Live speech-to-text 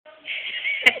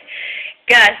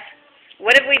Gus,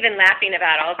 what have we been laughing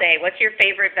about all day? What's your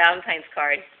favorite Valentine's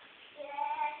card?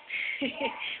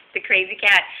 The crazy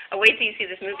cat. Oh, wait till you see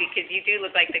this movie, because you do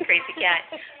look like the crazy cat.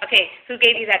 Okay, who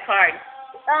gave you that card?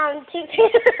 And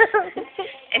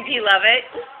do you love it?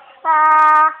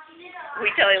 We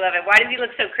totally love it. Why does he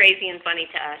look so crazy and funny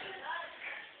to us?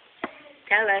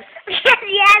 Tell us.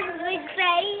 Yes, big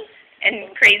face.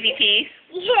 And crazy teeth?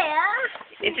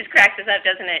 Yeah. It just cracks us up,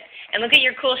 doesn't it? And look at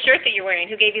your cool shirt that you're wearing.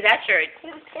 Who gave you that shirt?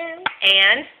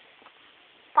 And?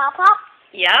 Papa.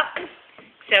 Yep.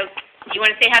 So, you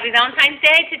want to say Happy Valentine's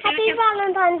Day to Happy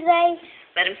Valentine's Day.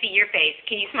 Let him see your face.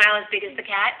 Can you smile as big as the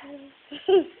cat?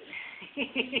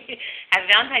 Happy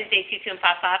Valentine's Day, Tutu and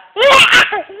Pop Pop.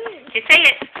 Just say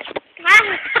it.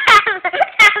 Happy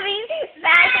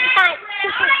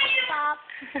Valentine's Day.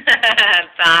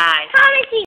 Bye.